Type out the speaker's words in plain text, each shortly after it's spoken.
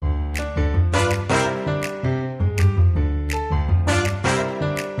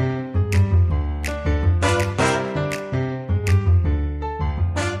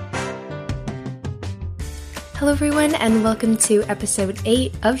Hello everyone, and welcome to episode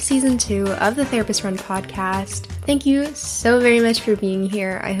 8 of season 2 of the Therapist Run podcast. Thank you so very much for being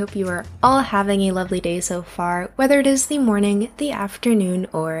here. I hope you are all having a lovely day so far, whether it is the morning, the afternoon,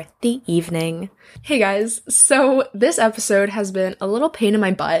 or the evening. Hey guys, so this episode has been a little pain in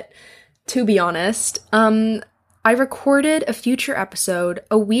my butt, to be honest. I recorded a future episode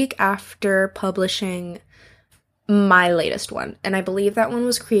a week after publishing my latest one, and I believe that one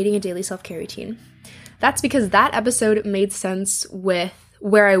was creating a daily self-care routine. That's because that episode made sense with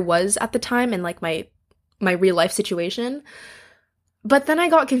where I was at the time and like my real life situation. But then I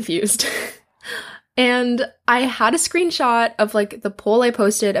got confused. And I had a screenshot of like the poll I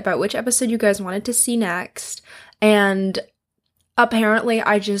posted about which episode you guys wanted to see next. And apparently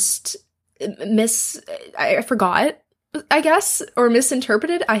I just I forgot, I guess, or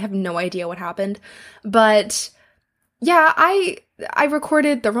misinterpreted. I have no idea what happened. But yeah, I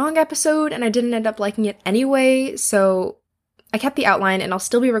recorded the wrong episode and I didn't end up liking it anyway, so I kept the outline and I'll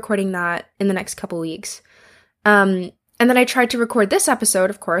still be recording that in the next couple weeks. And then I tried to record this episode,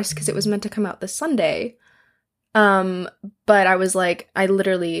 of course, because it was meant to come out this Sunday. But I was like, I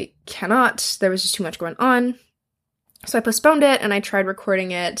literally cannot. There was just too much going on. So I postponed it and I tried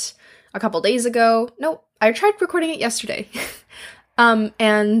recording it a couple days ago. No, I tried recording it yesterday.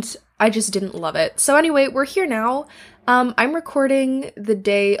 And I just didn't love it. So anyway, we're here now. I'm recording the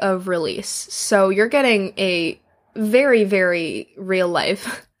day of release, so you're getting a very, very real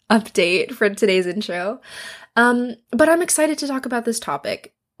life update for today's intro. But I'm excited to talk about this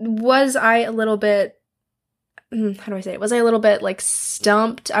topic. Was I a little bit, Was I a little bit like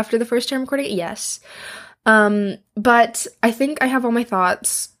stumped after the first time recording it? Yes. But I think I have all my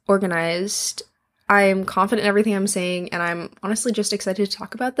thoughts organized. I'm confident in everything I'm saying, and I'm honestly just excited to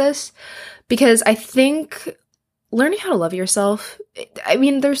talk about this because I think learning how to love yourself,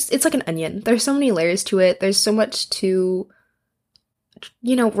 it's like an onion. There's so many layers to it. There's so much to,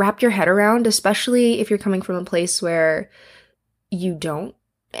 wrap your head around, especially if you're coming from a place where you don't.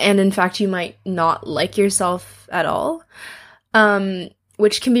 And in fact, you might not like yourself at all,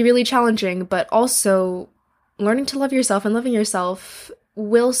 which can be really challenging, but also learning to love yourself and loving yourself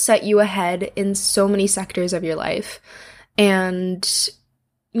will set you ahead in so many sectors of your life. And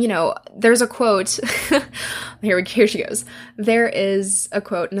there's a quote, here she goes. There is a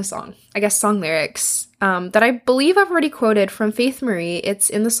quote in a song, I guess song lyrics, that I believe I've already quoted from Faith Marie. It's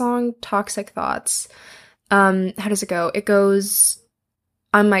in the song Toxic Thoughts. How does it go? It goes,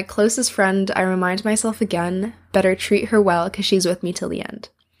 "I'm my closest friend, I remind myself again, better treat her well, 'cause she's with me till the end."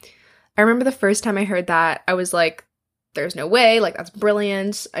 I remember the first time I heard that, I was like, there's no way, like that's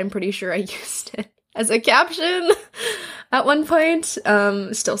brilliant. I'm pretty sure I used it as a caption at one point.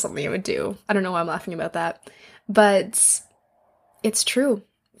 Still something I would do. I don't know why I'm laughing about that. But it's true.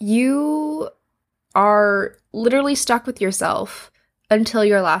 You are literally stuck with yourself until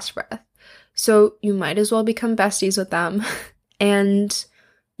your last breath. So you might as well become besties with them. And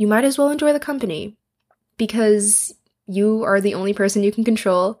you might as well enjoy the company. Because you are the only person you can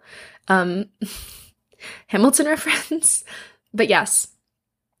control. Hamilton reference. But yes.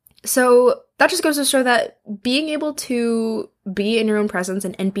 So that just goes to show that being able to be in your own presence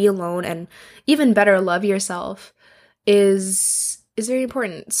and be alone and even better love yourself is very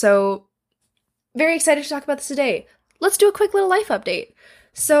important. So very excited to talk about this today. Let's do a quick little life update.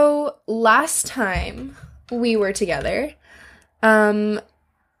 So last time we were together,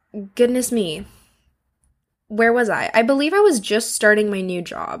 goodness me, where was I? I believe I was just starting my new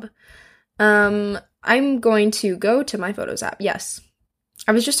job. I'm going to go to my Photos app. Yes.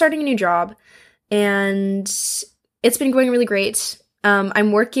 I was just starting a new job, and it's been going really great.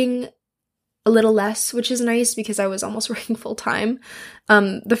 I'm working a little less, which is nice because I was almost working full-time.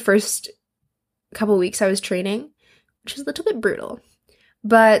 The first couple weeks I was training, which is a little bit brutal.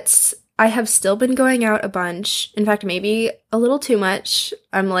 But I have still been going out a bunch. In fact, maybe a little too much.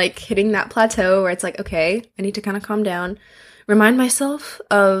 I'm like hitting that plateau where it's like, okay, I need to kind of calm down, remind myself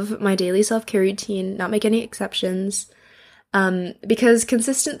of my daily self-care routine, not make any exceptions. Because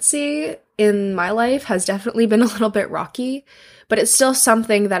consistency in my life has definitely been a little bit rocky, but it's still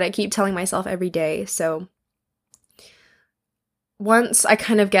something that I keep telling myself every day. So once I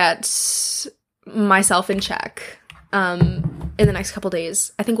kind of get myself in check, in the next couple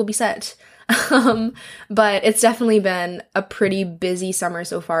days, I think we'll be set. But it's definitely been a pretty busy summer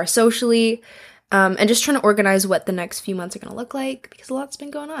so far socially, and just trying to organize what the next few months are going to look like because a lot's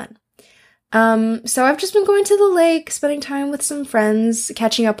been going on. So I've just been going to the lake, spending time with some friends,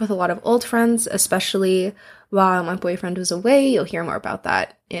 catching up with a lot of old friends, especially while my boyfriend was away. You'll hear more about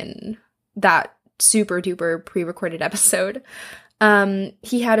that in that super duper pre-recorded episode.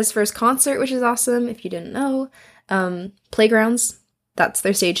 He had his first concert, which is awesome, if you didn't know. Playgrounds, that's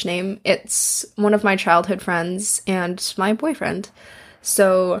their stage name. It's one of my childhood friends and my boyfriend.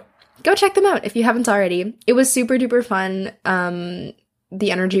 So go check them out if you haven't already. It was super duper fun.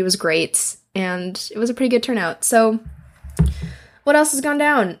 The energy was great, and it was a pretty good turnout. So what else has gone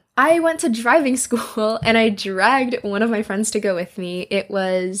down? I went to driving school, and I dragged one of my friends to go with me. It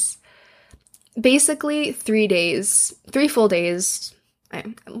was basically 3 full days.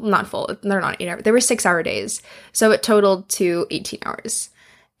 Not full, they're not 8 hours. They were 6-hour days. So it totaled to 18 hours.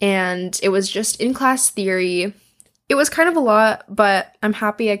 And it was just in-class theory. It was kind of a lot, but I'm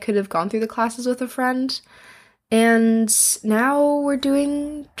happy I could have gone through the classes with a friend. And now we're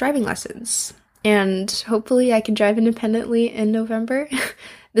doing driving lessons. And hopefully I can drive independently in November.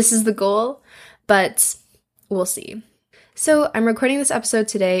 This is the goal, but we'll see. So I'm recording this episode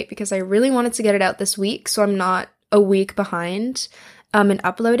today because I really wanted to get it out this week, so I'm not a week behind in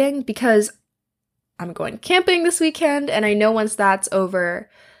uploading, because I'm going camping this weekend, and I know once that's over,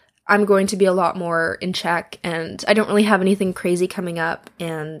 I'm going to be a lot more in check, and I don't really have anything crazy coming up,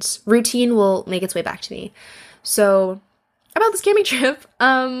 and routine will make its way back to me. So about this camping trip,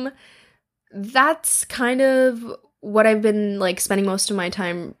 that's kind of what I've been spending most of my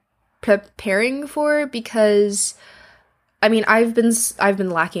time preparing for, because I mean, I've been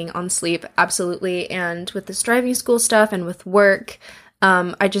lacking on sleep, absolutely, and with this driving school stuff and with work,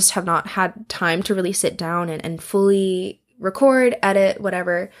 I just have not had time to really sit down and fully record, edit,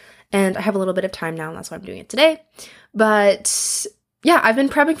 whatever, and I have a little bit of time now, and that's why I'm doing it today. But yeah, I've been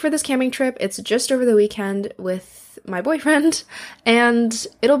prepping for this camping trip. It's just over the weekend with my boyfriend, and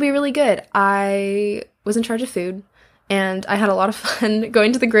it'll be really good. I was in charge of food, and I had a lot of fun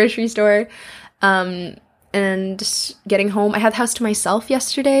going to the grocery store, and getting home. I had the house to myself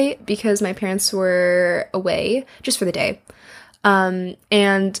yesterday because my parents were away just for the day.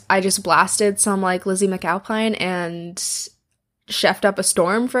 And I just blasted some Lizzie McAlpine and chefed up a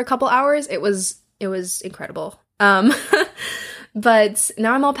storm for a couple hours. It was incredible. But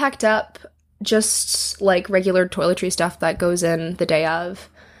now I'm all packed up, just regular toiletry stuff that goes in the day of.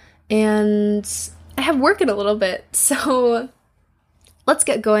 And I have work in a little bit, so let's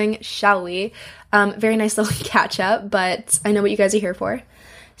get going, shall we? Very nice little catch up, but I know what you guys are here for.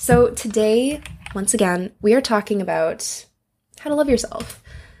 So today, once again, we are talking about how to love yourself.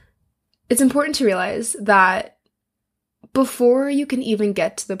 It's important to realize that before you can even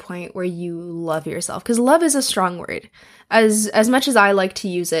get to the point where you love yourself, because love is a strong word. As much as I like to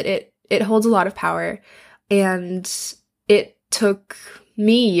use it, it holds a lot of power, and it took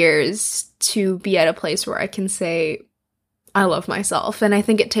me years to be at a place where I can say, I love myself. And I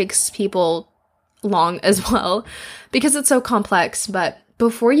think it takes people long as well because it's so complex. But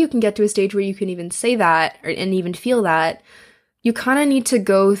before you can get to a stage where you can even say that and even feel that, you kind of need to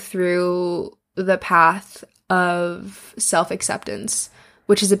go through the path of self-acceptance,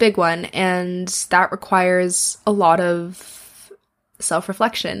 which is a big one. And that requires a lot of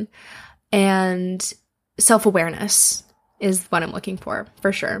self-reflection, and self-awareness is what I'm looking for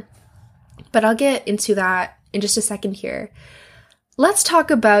sure. But I'll get into that in just a second here. Let's talk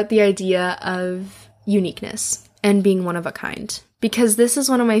about the idea of uniqueness and being one of a kind, because this is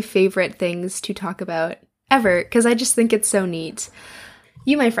one of my favorite things to talk about ever, because I just think it's so neat.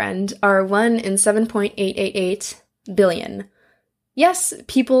 You, my friend, are 1 in 7.888 billion. Yes,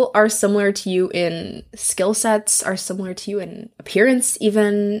 people are similar to you in skill sets, are similar to you in appearance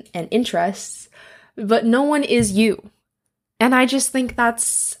even, and interests, but no one is you. And I just think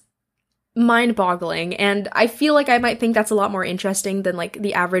that's mind-boggling, and I feel like I might think that's a lot more interesting than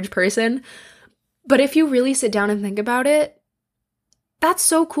the average person, but if you really sit down and think about it, that's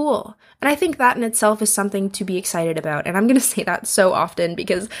so cool. And I think that in itself is something to be excited about, and I'm gonna say that so often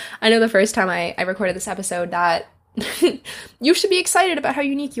because I know the first time I recorded this episode that you should be excited about how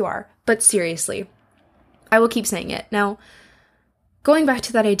unique you are, but seriously, I will keep saying it. Now, going back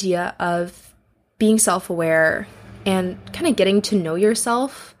to that idea of being self-aware and kind of getting to know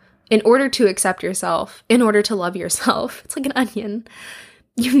yourself in order to accept yourself, in order to love yourself, it's like an onion.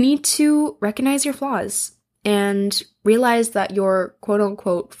 You need to recognize your flaws and realize that your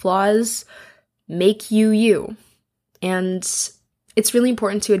quote-unquote flaws make you you. And it's really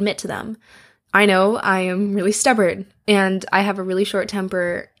important to admit to them. I know I am really stubborn, and I have a really short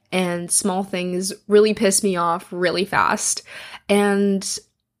temper, and small things really piss me off really fast. And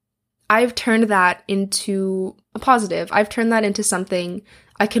I've turned that into a positive. I've turned that into something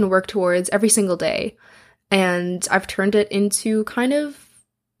I can work towards every single day. And I've turned it into kind of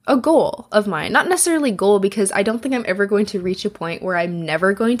a goal of mine. Not necessarily goal, because I don't think I'm ever going to reach a point where I'm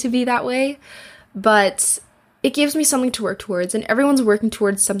never going to be that way. But it gives me something to work towards, and everyone's working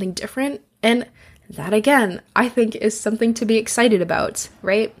towards something different. And that, again, I think is something to be excited about,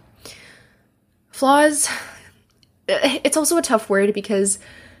 right? Flaws, it's also a tough word because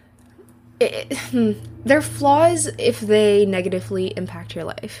they're flaws if they negatively impact your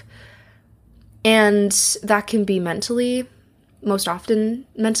life. And that can be mentally, most often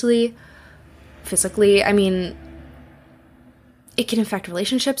mentally, physically. I mean, it can affect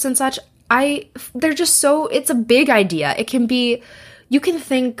relationships and such. They're just so, it's a big idea. It can be, you can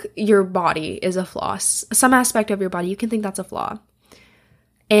think your body is a flaw. Some aspect of your body, you can think that's a flaw.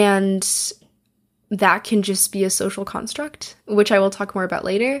 And that can just be a social construct, which I will talk more about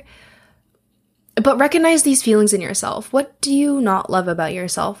later. But recognize these feelings in yourself. What do you not love about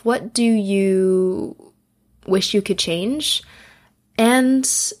yourself? What do you wish you could change? And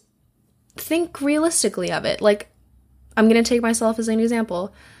think realistically of it. Like, I'm going to take myself as an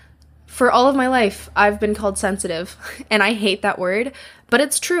example. For all of my life, I've been called sensitive, and I hate that word, but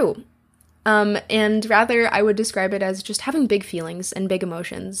it's true. And rather, I would describe it as just having big feelings and big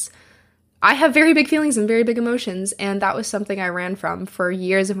emotions. I have very big feelings and very big emotions, and that was something I ran from for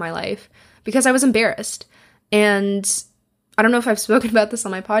years of my life because I was embarrassed. And I don't know if I've spoken about this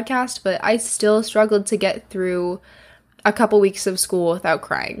on my podcast, but I still struggled to get through a couple weeks of school without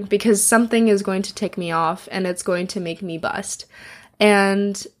crying because something is going to tick me off and it's going to make me bust.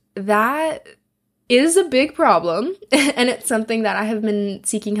 And that is a big problem, and it's something that I have been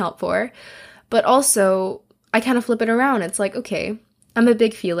seeking help for. But also, I kind of flip it around. It's like, okay, I'm a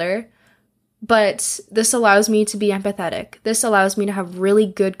big feeler, but this allows me to be empathetic. This allows me to have really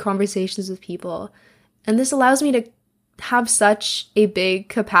good conversations with people. And this allows me to have such a big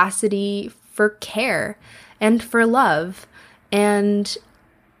capacity for care and for love. And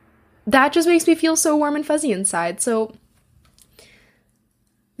that just makes me feel so warm and fuzzy inside. So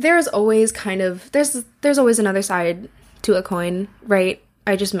there's always there's always another side to a coin, right?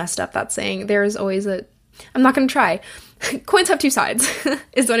 I just messed up that saying. There's always I'm not going to try. Coins have two sides,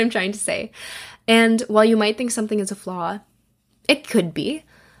 is what I'm trying to say. And while you might think something is a flaw, it could be,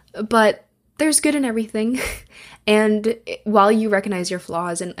 but there's good in everything. And while you recognize your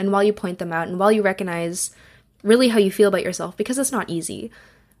flaws and while you point them out and while you recognize really how you feel about yourself, because it's not easy,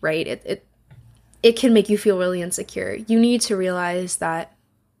 right? It can make you feel really insecure. You need to realize that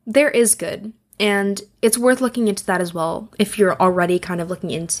there is good, and it's worth looking into that as well if you're already kind of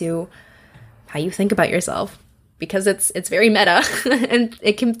looking into how you think about yourself, because it's very meta and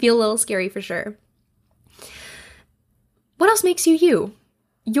it can feel a little scary for sure. What else makes you you?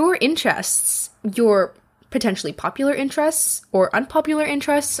 Your interests, your potentially popular interests or unpopular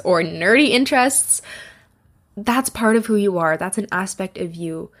interests or nerdy interests, that's part of who you are. That's an aspect of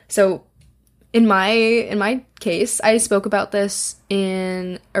you. So in my case, I spoke about this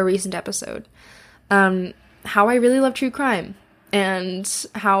in a recent episode. How I really love true crime. And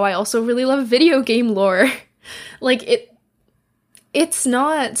how I also really love video game lore. Like, it's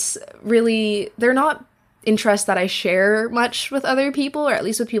not really, they're not interests that I share much with other people, or at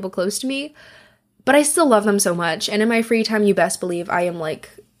least with people close to me, but I still love them so much. And in my free time, you best believe I am, like,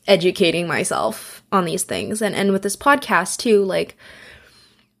 educating myself on these things. And with this podcast, too, like,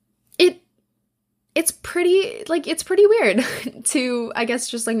 it's pretty weird to, I guess,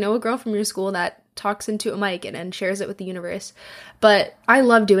 just, like, know a girl from your school that talks into a mic and shares it with the universe. But I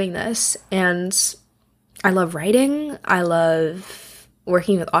love doing this, and I love writing, I love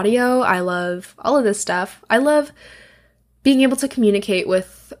working with audio, I love all of this stuff. I love being able to communicate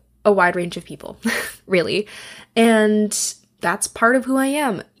with a wide range of people, really. And that's part of who I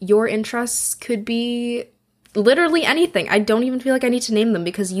am. Your interests could be literally anything. I don't even feel like I need to name them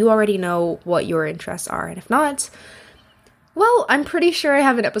because you already know what your interests are. And if not, well, I'm pretty sure I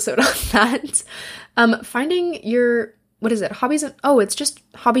have an episode on that. Finding your, what is it? It's just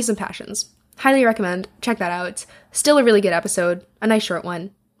hobbies and passions. Highly recommend. Check that out. Still a really good episode. A nice short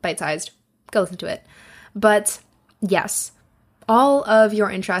one. Bite-sized. Go listen to it. But yes, all of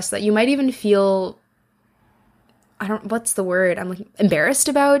your interests that you might even feel, what's the word? I'm like embarrassed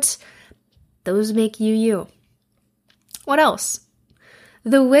about. Those make you you. What else?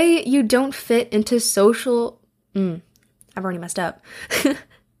 The way you don't fit into social, I've already messed up.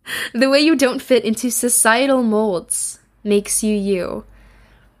 The way you don't fit into societal molds makes you you.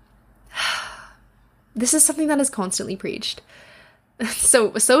 This is something that is constantly preached.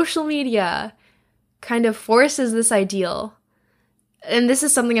 So social media kind of forces this ideal. And this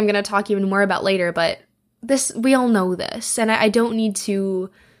is something I'm going to talk even more about later, but we all know this, and I don't need to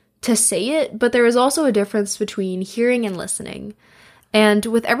say it, but there is also a difference between hearing and listening. And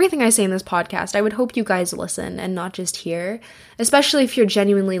with everything I say in this podcast, I would hope you guys listen and not just hear, especially if you're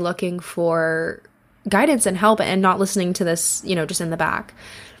genuinely looking for guidance and help and not listening to this, just in the back.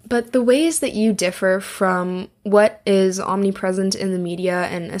 But the ways that you differ from what is omnipresent in the media,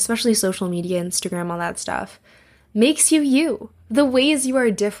 and especially social media, Instagram, all that stuff, makes you you. The ways you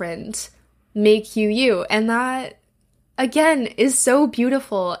are different make you you. And that, again, is so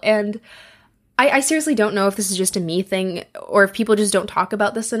beautiful. And I seriously don't know if this is just a me thing or if people just don't talk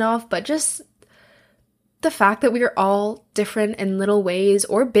about this enough, but just the fact that we are all different in little ways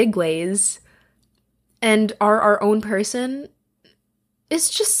or big ways and are our own person is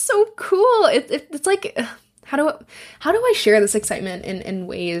just so cool. It's like, how do I share this excitement in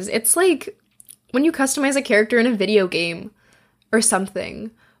ways? It's like when you customize a character in a video game or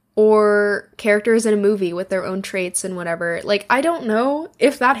something, or characters in a movie with their own traits and whatever. Like, I don't know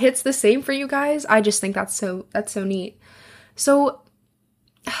if that hits the same for you guys. I just think that's so neat. So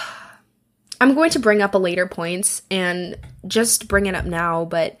I'm going to bring up a later point and just bring it up now,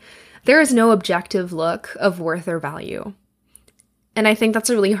 but there is no objective look of worth or value. And I think that's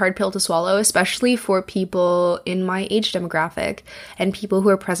a really hard pill to swallow, especially for people in my age demographic and people who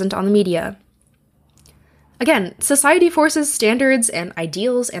are present on the media. Again, society forces standards and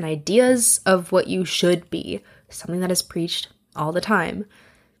ideals and ideas of what you should be, something that is preached all the time.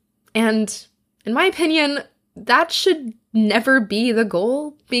 And in my opinion, that should never be the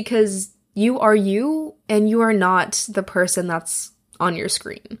goal, because you are you and you are not the person that's on your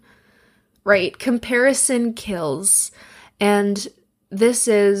screen, right? Comparison kills. And this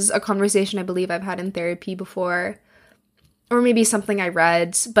is a conversation I believe I've had in therapy before, or maybe something I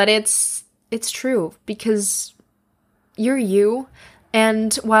read, but it's true, because you're you.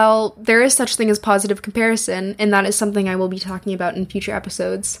 And while there is such thing as positive comparison, and that is something I will be talking about in future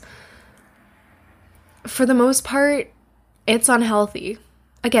episodes, for the most part, it's unhealthy.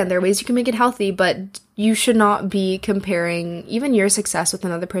 Again, there are ways you can make it healthy, but you should not be comparing even your success with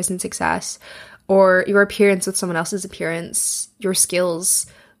another person's success, or your appearance with someone else's appearance, your skills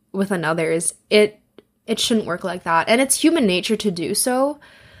with another's. It shouldn't work like that. And it's human nature to do so,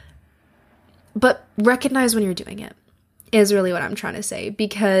 but recognize when you're doing it is really what I'm trying to say,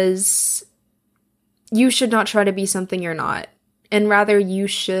 because you should not try to be something you're not, and rather you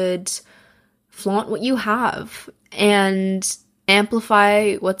should flaunt what you have and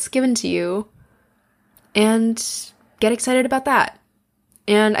amplify what's given to you and get excited about that.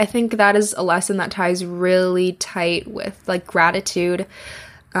 And I think that is a lesson that ties really tight with like gratitude.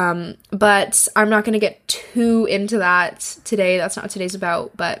 But I'm not going to get too into that today. That's not what today's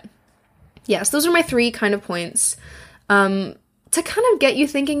about. But yes, those are my 3 kind of points to kind of get you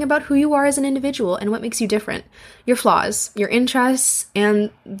thinking about who you are as an individual and what makes you different. Your flaws, your interests, and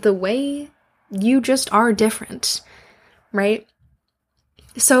the way you just are different, right?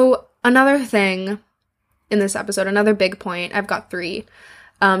 So another thing in this episode, another big point, I've got 3.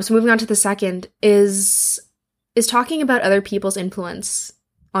 So moving on to the second is talking about other people's influence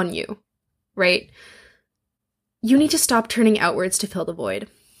on you, right? You need to stop turning outwards to fill the void.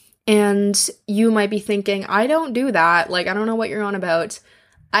 And you might be thinking, I don't do that. Like, I don't know what you're on about.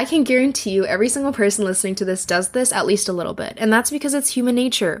 I can guarantee you every single person listening to this does this at least a little bit. And that's because it's human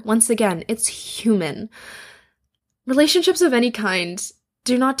nature. Once again, it's human. Relationships of any kind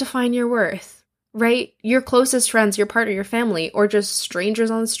do not define your worth, right? Your closest friends, your partner, your family, or just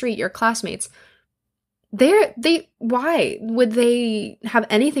strangers on the street, your classmates. Why would they have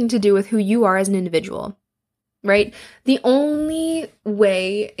anything to do with who you are as an individual? Right? The only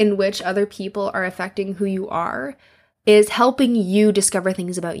way in which other people are affecting who you are is helping you discover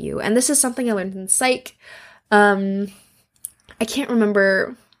things about you. And this is something I learned in psych. I can't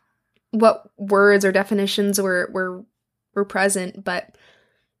remember what words or definitions were present, but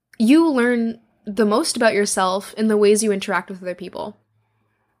you learn the most about yourself in the ways you interact with other people.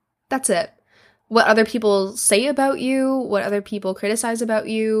 That's it. What other people say about you, what other people criticize about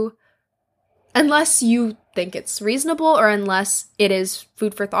you, unless you think it's reasonable, or unless it is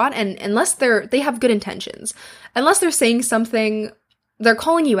food for thought, and unless they have good intentions. Unless they're saying something, they're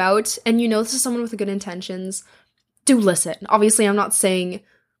calling you out, and you know this is someone with good intentions, do listen. Obviously, I'm not saying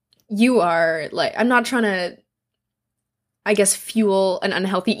you are, like, I'm not trying to, I guess, fuel an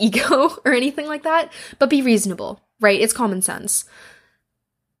unhealthy ego or anything like that, but be reasonable, right? It's common sense.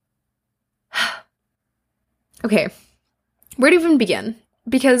 Okay, where to even begin?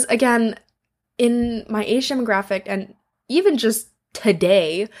 Because, again, in my age demographic, and even just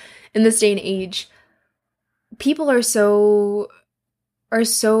today, in this day and age, people are so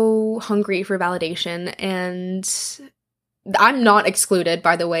hungry for validation, and I'm not excluded,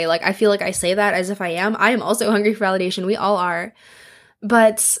 by the way. Like, I feel like I say that as if I am. I am also hungry for validation. We all are.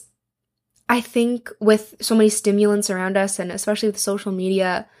 But I think with so many stimulants around us, and especially with social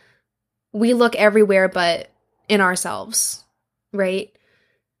media, we look everywhere but in ourselves, right?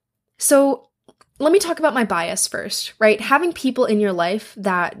 So let me talk about my bias first, right? Having people in your life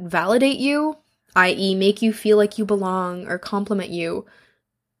that validate you, i.e., make you feel like you belong or compliment you,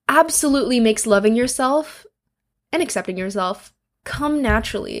 absolutely makes loving yourself and accepting yourself come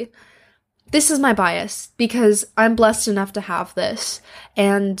naturally. This is my bias because I'm blessed enough to have this.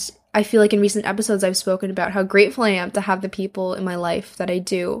 And I feel like in recent episodes I've spoken about how grateful I am to have the people in my life that I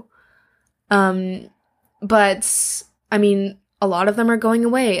do. But I mean, a lot of them are going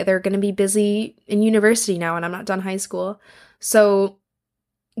away. They're going to be busy in university now, and I'm not done high school. So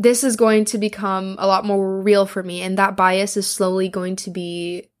this is going to become a lot more real for me, and that bias is slowly going to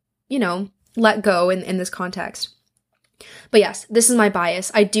be, let go in this context. But yes, this is my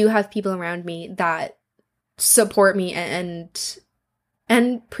bias. I do have people around me that support me and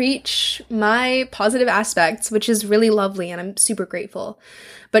preach my positive aspects, which is really lovely, and I'm super grateful.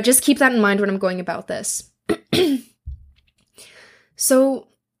 But just keep that in mind when I'm going about this. So,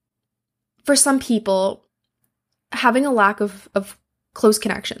 for some people, having a lack of close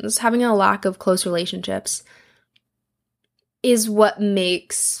connections, having a lack of close relationships is what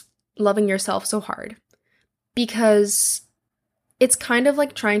makes loving yourself so hard. Because it's kind of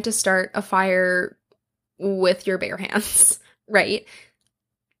like trying to start a fire with your bare hands, right?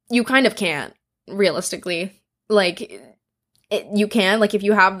 You kind of can't, realistically. You can, like, if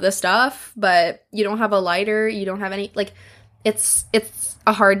you have the stuff, but you don't have a lighter, you don't have any, like, it's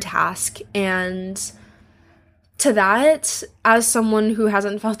a hard task. And to that, as someone who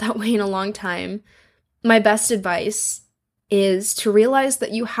hasn't felt that way in a long time, my best advice is to realize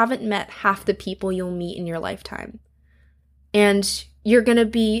that you haven't met half the people you'll meet in your lifetime. And you're going to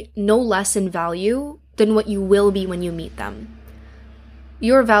be no less in value than what you will be when you meet them.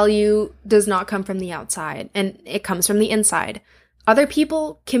 Your value does not come from the outside, and it comes from the inside. Other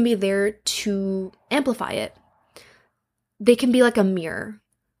people can be there to amplify it. They can be like a mirror,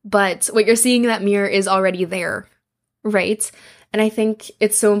 but what you're seeing in that mirror is already there, right? And I think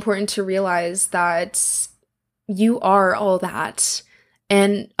it's so important to realize that you are all that,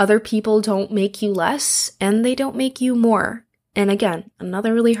 and other people don't make you less, and they don't make you more. And again,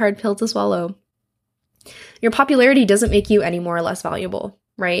 another really hard pill to swallow. Your popularity doesn't make you any more or less valuable,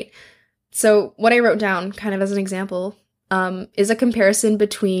 right? So what I wrote down, kind of as an example, is a comparison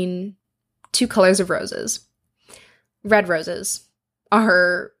between two colors of roses. Red roses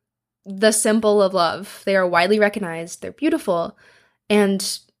are the symbol of love. They are widely recognized, they're beautiful,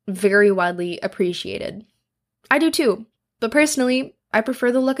 and very widely appreciated. I do too, but personally, I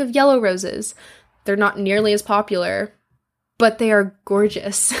prefer the look of yellow roses. They're not nearly as popular, but they are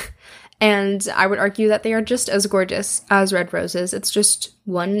gorgeous. And I would argue that they are just as gorgeous as red roses. It's just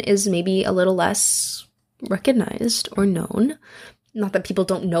one is maybe a little less recognized or known. Not that people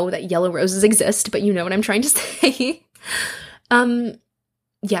don't know that yellow roses exist, but you know what I'm trying to say.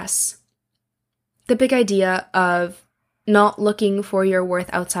 Yes. The big idea of not looking for your worth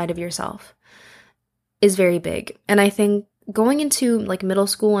outside of yourself is very big. And I think going into like middle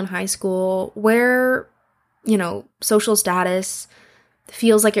school and high school where, social status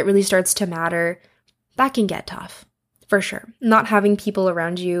feels like it really starts to matter, that can get tough, for sure. Not having people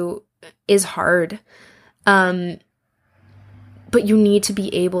around you is hard. But you need to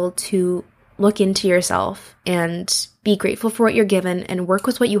be able to look into yourself and be grateful for what you're given and work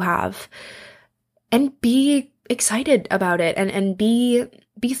with what you have and be excited about it and be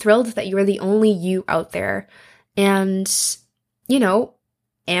thrilled that you are the only you out there and,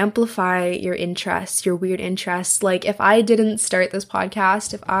 amplify your interests, your weird interests. Like if I didn't start this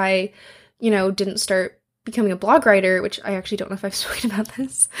podcast, if I, didn't start becoming a blog writer, which I actually don't know if I've spoken about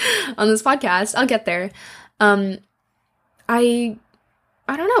this on this podcast, I'll get there. I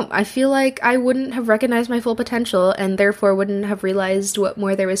don't know. I feel like I wouldn't have recognized my full potential and therefore wouldn't have realized what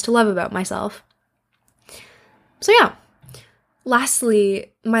more there is to love about myself. So yeah.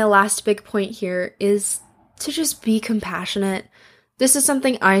 Lastly, my last big point here is to just be compassionate. This is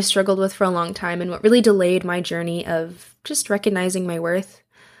something I struggled with for a long time and what really delayed my journey of just recognizing my worth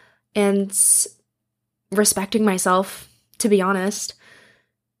and respecting myself, to be honest.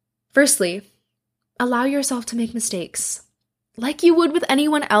 Firstly, allow yourself to make mistakes like you would with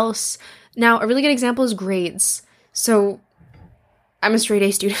anyone else. Now, a really good example is grades. So I'm a straight A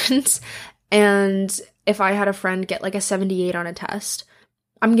student, and if I had a friend get like a 78 on a test,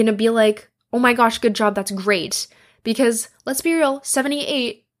 I'm going to be like, oh my gosh, good job, that's great. Because let's be real,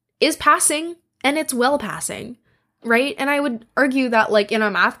 78 is passing, and it's well passing, right? And I would argue that like in a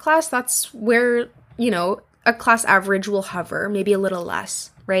math class, that's where, a class average will hover, maybe a little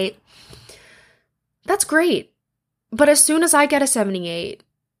less, right? That's great. But as soon as I get a 78,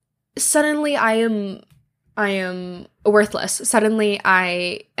 suddenly I am worthless. Suddenly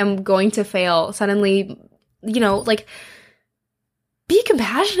I am going to fail. Suddenly, like, be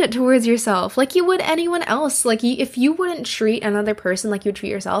compassionate towards yourself like you would anyone else. Like, if you wouldn't treat another person like you would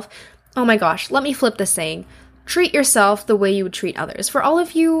treat yourself, oh my gosh, let me flip this saying. Treat yourself the way you would treat others. For all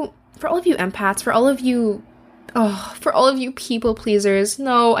of you empaths, for all of you people pleasers.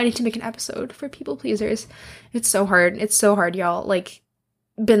 No, I need to make an episode for people pleasers. It's so hard. It's so hard, y'all. Like,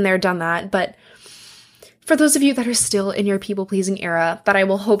 been there, done that. But for those of you that are still in your people pleasing era, that I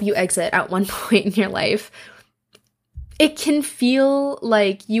will hope you exit at one point in your life, it can feel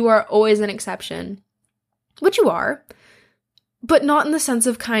like you are always an exception, which you are, but not in the sense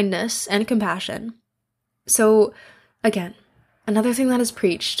of kindness and compassion. So, again, another thing that is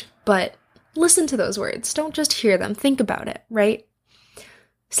preached, but listen to those words. Don't just hear them. Think about it, right?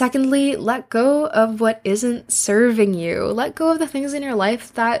 Secondly, let go of what isn't serving you. Let go of the things in your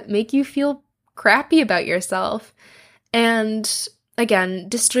life that make you feel crappy about yourself. And again,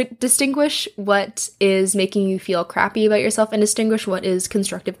 distinguish what is making you feel crappy about yourself and distinguish what is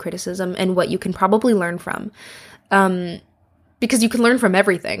constructive criticism and what you can probably learn from. Because you can learn from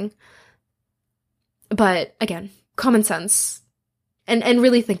everything. But again, common sense. And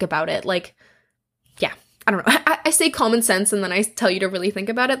really think about it. Like, yeah, I don't know. I say common sense and then I tell you to really think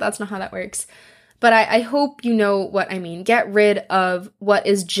about it. That's not how that works. But I hope you know what I mean. Get rid of what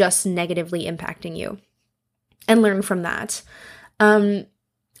is just negatively impacting you and learn from that.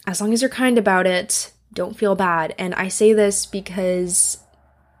 As long as you're kind about it, don't feel bad. And I say this because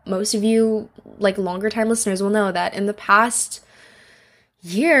most of you, like, longer time listeners will know that in the past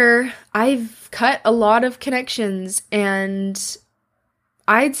year, I've cut a lot of connections, and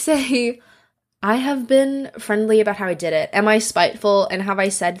I'd say I have been friendly about how I did it. Am I spiteful, and have I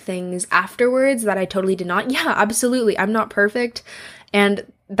said things afterwards that I totally did not? Yeah, absolutely. I'm not perfect.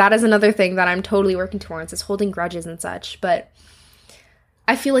 And that is another thing that I'm totally working towards, is holding grudges and such. But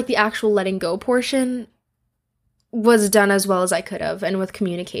I feel like the actual letting go portion was done as well as I could have, and with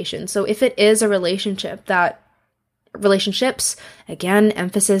communication. So if it is a relationships, again,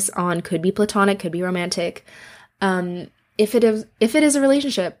 emphasis on could be platonic, could be romantic. If it is a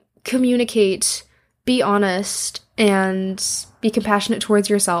relationship, communicate, be honest, and be compassionate towards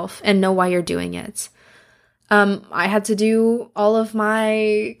yourself and know why you're doing it. I had to do all of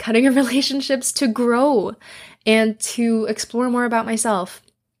my cutting of relationships to grow and to explore more about myself.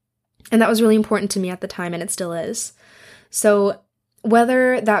 And that was really important to me at the time, and it still is. So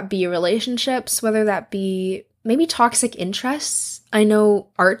whether that be relationships, whether that be maybe toxic interests, I know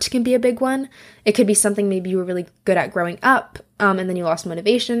art can be a big one. It could be something maybe you were really good at growing up, and then you lost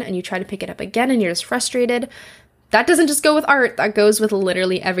motivation and you try to pick it up again and you're just frustrated. That doesn't just go with art, that goes with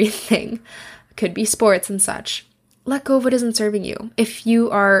literally everything. Could be sports and such. Let go of what isn't serving you. If you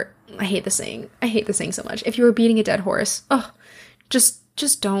are, I hate the saying so much. If you were beating a dead horse,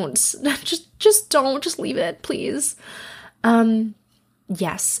 just don't. Just don't. Just leave it, please.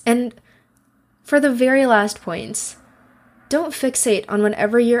 Yes. And for the very last point, don't fixate on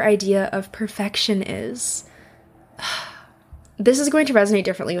whatever your idea of perfection is. This is going to resonate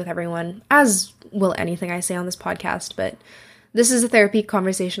differently with everyone, as will anything I say on this podcast, but this is a therapy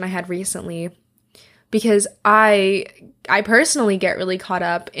conversation I had recently, because I personally get really caught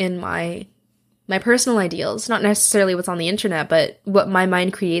up in my personal ideals, not necessarily what's on the internet, but what my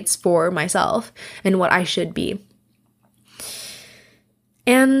mind creates for myself and what I should be.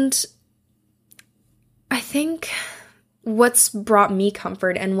 And I think what's brought me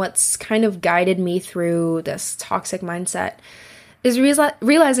comfort and what's kind of guided me through this toxic mindset is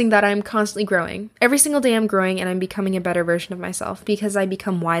realizing that I'm constantly growing. Every single day I'm growing and I'm becoming a better version of myself because I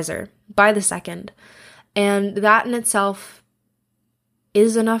become wiser by the second. And that in itself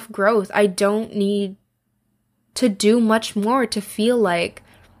is enough growth. I don't need to do much more to feel like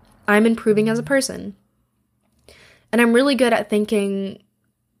I'm improving as a person. And I'm really good at thinking,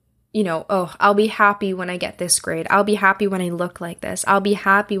 I'll be happy when I get this grade. I'll be happy when I look like this. I'll be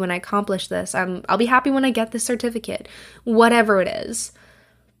happy when I accomplish this. I'll be happy when I get this certificate. Whatever it is.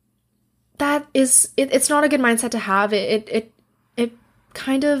 That is, it's not a good mindset to have. It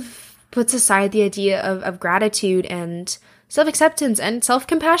kind of puts aside the idea of gratitude and self-acceptance and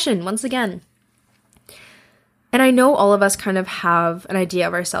self-compassion once again. And I know all of us kind of have an idea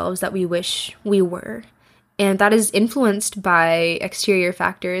of ourselves that we wish we were. And that is influenced by external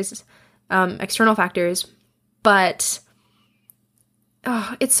factors, but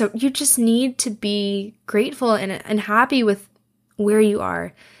you just need to be grateful and happy with where you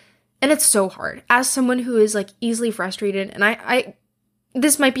are. And it's so hard as someone who is like easily frustrated. And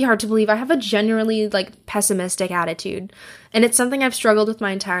this might be hard to believe, I have a generally like pessimistic attitude, and it's something I've struggled with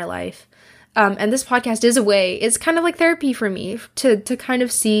my entire life. And this podcast is a way, it's kind of like therapy for me to kind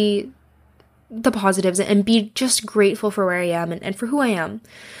of see the positives and be just grateful for where I am and for who I am.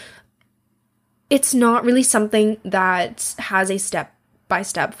 It's not really something that has a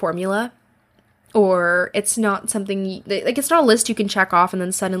step-by-step formula, or it's not something, like it's not a list you can check off and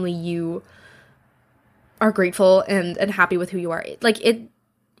then suddenly you are grateful and happy with who you are. Like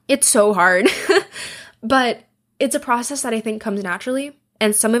it's so hard, but it's a process that I think comes naturally.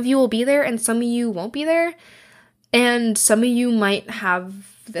 And some of you will be there and some of you won't be there. And some of you might have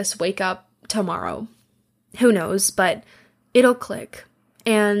this wake up tomorrow. Who knows, but it'll click.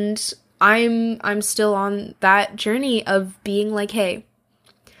 And I'm still on that journey of being like, hey,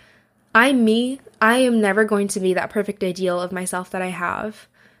 I'm me. I am never going to be that perfect ideal of myself that I have.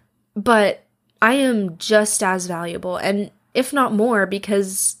 But I am just as valuable, and if not more,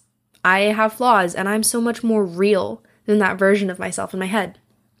 because I have flaws and I'm so much more real than that version of myself in my head.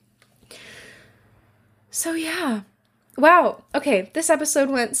 So yeah. Wow. Okay, this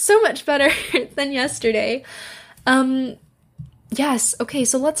episode went so much better than yesterday. Yes. Okay,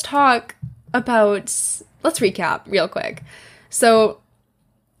 so let's recap real quick. So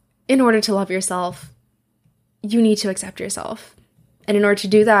in order to love yourself, you need to accept yourself. And in order to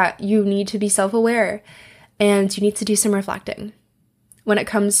do that, you need to be self-aware and you need to do some reflecting. When it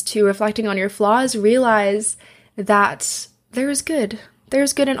comes to reflecting on your flaws, realize that there is good.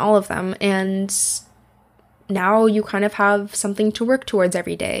 There's good in all of them. And now you kind of have something to work towards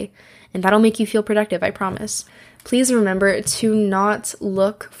every day. And that'll make you feel productive, I promise. Please remember to not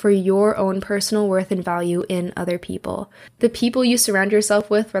look for your own personal worth and value in other people. The people you surround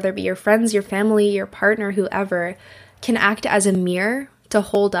yourself with, whether it be your friends, your family, your partner, whoever, can act as a mirror to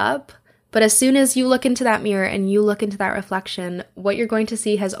hold up. But as soon as you look into that mirror and you look into that reflection, what you're going to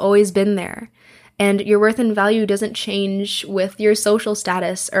see has always been there. And your worth and value doesn't change with your social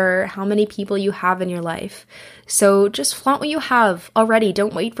status or how many people you have in your life. So just flaunt what you have already.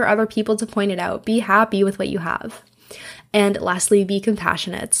 Don't wait for other people to point it out. Be happy with what you have. And lastly, be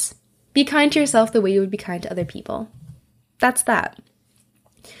compassionate. Be kind to yourself the way you would be kind to other people. That's that.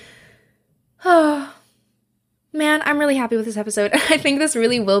 Oh, man, I'm really happy with this episode. I think this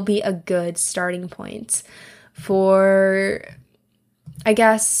really will be a good starting point for, I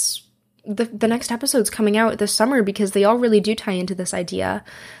guess, the next episodes coming out this summer, because they all really do tie into this idea.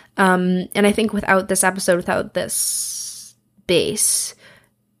 And I think without this episode, without this base,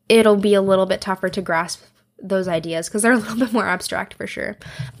 it'll be a little bit tougher to grasp those ideas because they're a little bit more abstract for sure.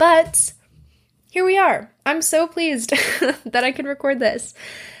 But here we are. I'm so pleased that I could record this.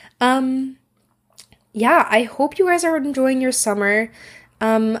 Yeah, I hope you guys are enjoying your summer.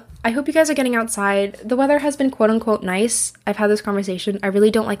 I hope you guys are getting outside. The weather has been quote unquote nice. I've had this conversation. I really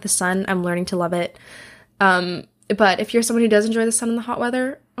don't like the sun. I'm learning to love it. But if you're someone who does enjoy the sun and the hot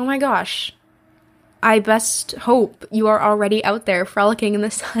weather, oh my gosh. I best hope you are already out there frolicking in the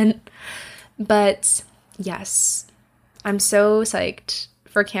sun. But yes, I'm so psyched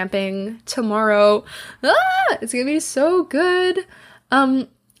for camping tomorrow. It's gonna be so good. I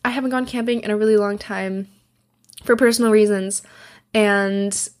haven't gone camping in a really long time for personal reasons,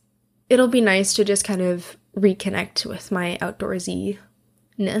 and it'll be nice to just kind of reconnect with my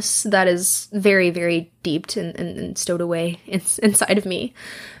outdoorsy-ness that is very, very deep and stowed away inside of me.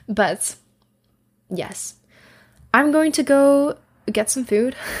 But yes, I'm going to go get some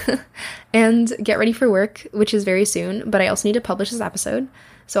food and get ready for work, which is very soon, but I also need to publish this episode,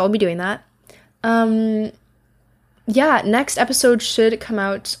 so I'll be doing that. Yeah, next episode should come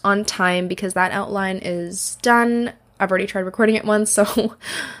out on time because that outline is done. I've already tried recording it once, so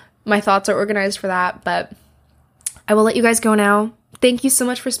my thoughts are organized for that, but I will let you guys go now. Thank you so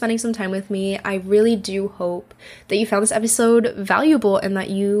much for spending some time with me. I really do hope that you found this episode valuable and that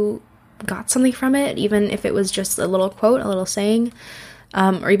you got something from it, even if it was just a little quote, a little saying,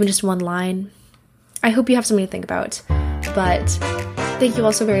 or even just one line. I hope you have something to think about, but thank you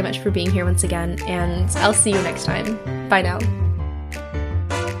all so very much for being here once again, and I'll see you next time. Bye now.